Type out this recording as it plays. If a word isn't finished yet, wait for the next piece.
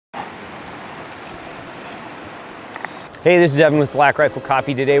Hey, this is Evan with Black Rifle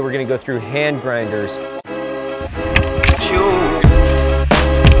Coffee. Today we're going to go through hand grinders.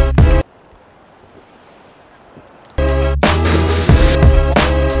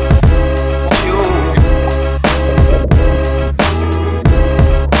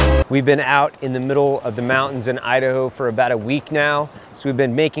 We've been out in the middle of the mountains in Idaho for about a week now. So we've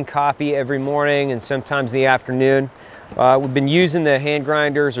been making coffee every morning and sometimes in the afternoon. We've been using the hand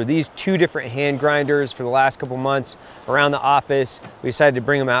grinders, or these two different hand grinders, for the last couple months around the office. We decided to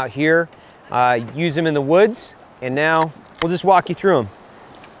bring them out here, use them in the woods, and now we'll just walk you through them.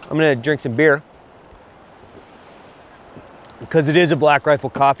 I'm gonna drink some beer because it is a Black Rifle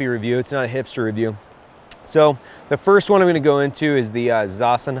Coffee review. It's not a hipster review. So the first one I'm going to go into is the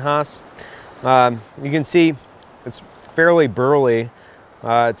Zassenhaus. You can see it's fairly burly.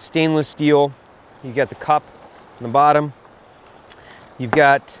 It's stainless steel. You got the cup on the bottom. You've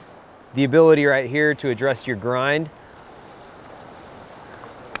got the ability right here to adjust your grind.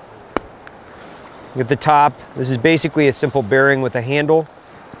 At the top, this is basically a simple bearing with a handle.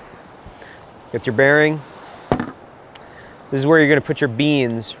 Get your bearing. This is where you're going to put your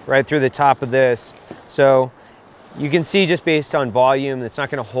beans, right through the top of this. So you can see, just based on volume, it's not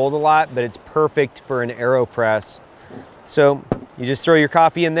going to hold a lot, but it's perfect for an AeroPress. So you just throw your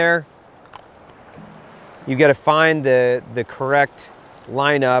coffee in there. You've got to find the correct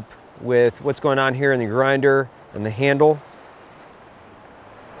lineup with what's going on here in the grinder and the handle.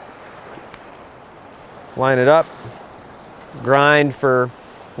 Line it up, grind for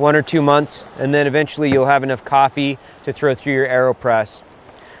 1 or 2 months, and then eventually you'll have enough coffee to throw through your AeroPress.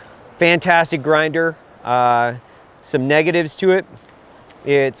 Fantastic grinder. Some negatives to it.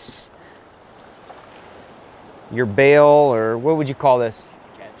 It's your bail, or what would you call this?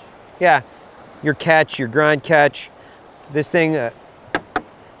 Catch. Yeah, your catch, your grind catch. This thing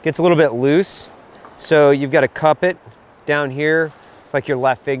gets a little bit loose, so you've got to cup it down here, like your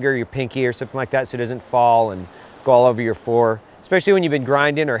left finger, your pinky, or something like that, so it doesn't fall and go all over your floor. Especially when you've been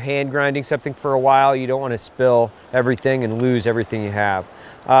grinding or hand grinding something for a while, you don't want to spill everything and lose everything you have.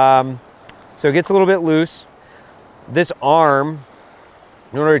 So it gets a little bit loose. This arm,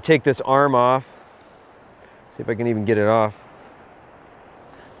 in order to take this arm off, see if I can even get it off.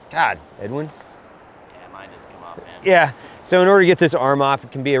 God, Edwin. Yeah, mine doesn't come off, man. Yeah, so in order to get this arm off,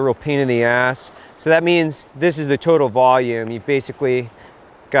 it can be a real pain in the ass. So that means this is the total volume. You've basically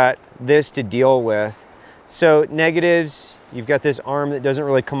got this to deal with. So negatives, you've got this arm that doesn't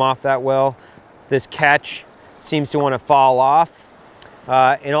really come off that well. This catch seems to want to fall off.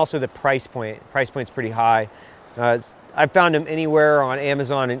 And also the price point. Price point's pretty high. I've found them anywhere on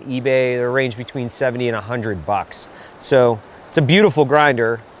Amazon and eBay. They range between 70 and 100 bucks. So it's a beautiful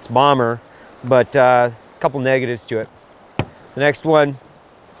grinder. It's bomber, but a couple negatives to it. The next one,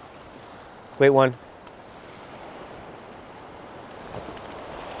 wait one.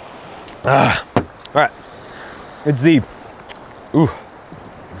 All right, it's the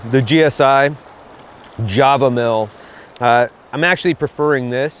GSI Java Mill. I'm actually preferring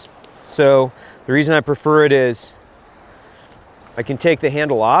this. So the reason I prefer it is I can take the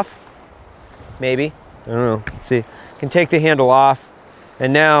handle off, maybe, I don't know, let's see. I can take the handle off,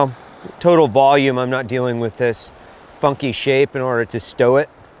 and now total volume, I'm not dealing with this funky shape in order to stow it.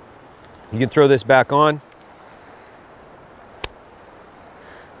 You can throw this back on.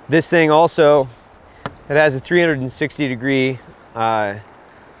 This thing also, it has a 360 degree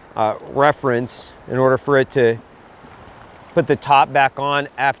reference in order for it to put the top back on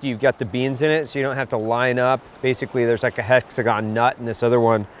after you've got the beans in it, so you don't have to line up. Basically, there's like a hexagon nut in this other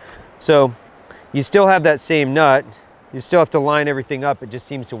one. So you still have that same nut. You still have to line everything up. It just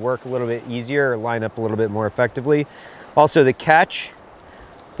seems to work a little bit easier, or line up a little bit more effectively. Also, the catch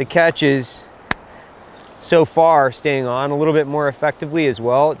is so far staying on a little bit more effectively as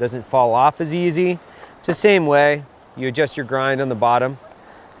well. It doesn't fall off as easy. It's the same way. You adjust your grind on the bottom.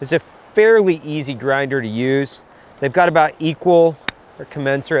 It's a fairly easy grinder to use. They've got about equal or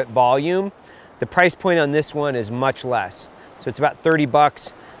commensurate volume. The price point on this one is much less. So it's about 30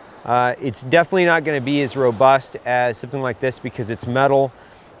 bucks. It's definitely not gonna be as robust as something like this because it's metal,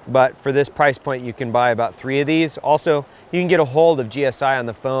 but for this price point, you can buy about 3 of these. Also, you can get a hold of GSI on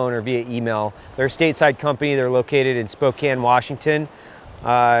the phone or via email. They're a stateside company. They're located in Spokane, Washington.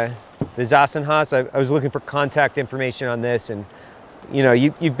 The Zassenhaus, I was looking for contact information on this, and you know,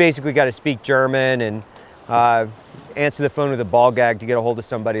 you've basically got to speak German and answer the phone with a ball gag to get a hold of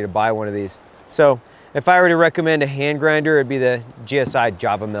somebody to buy one of these. So if I were to recommend a hand grinder, it'd be the GSI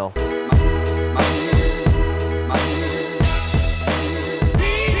Java Mill.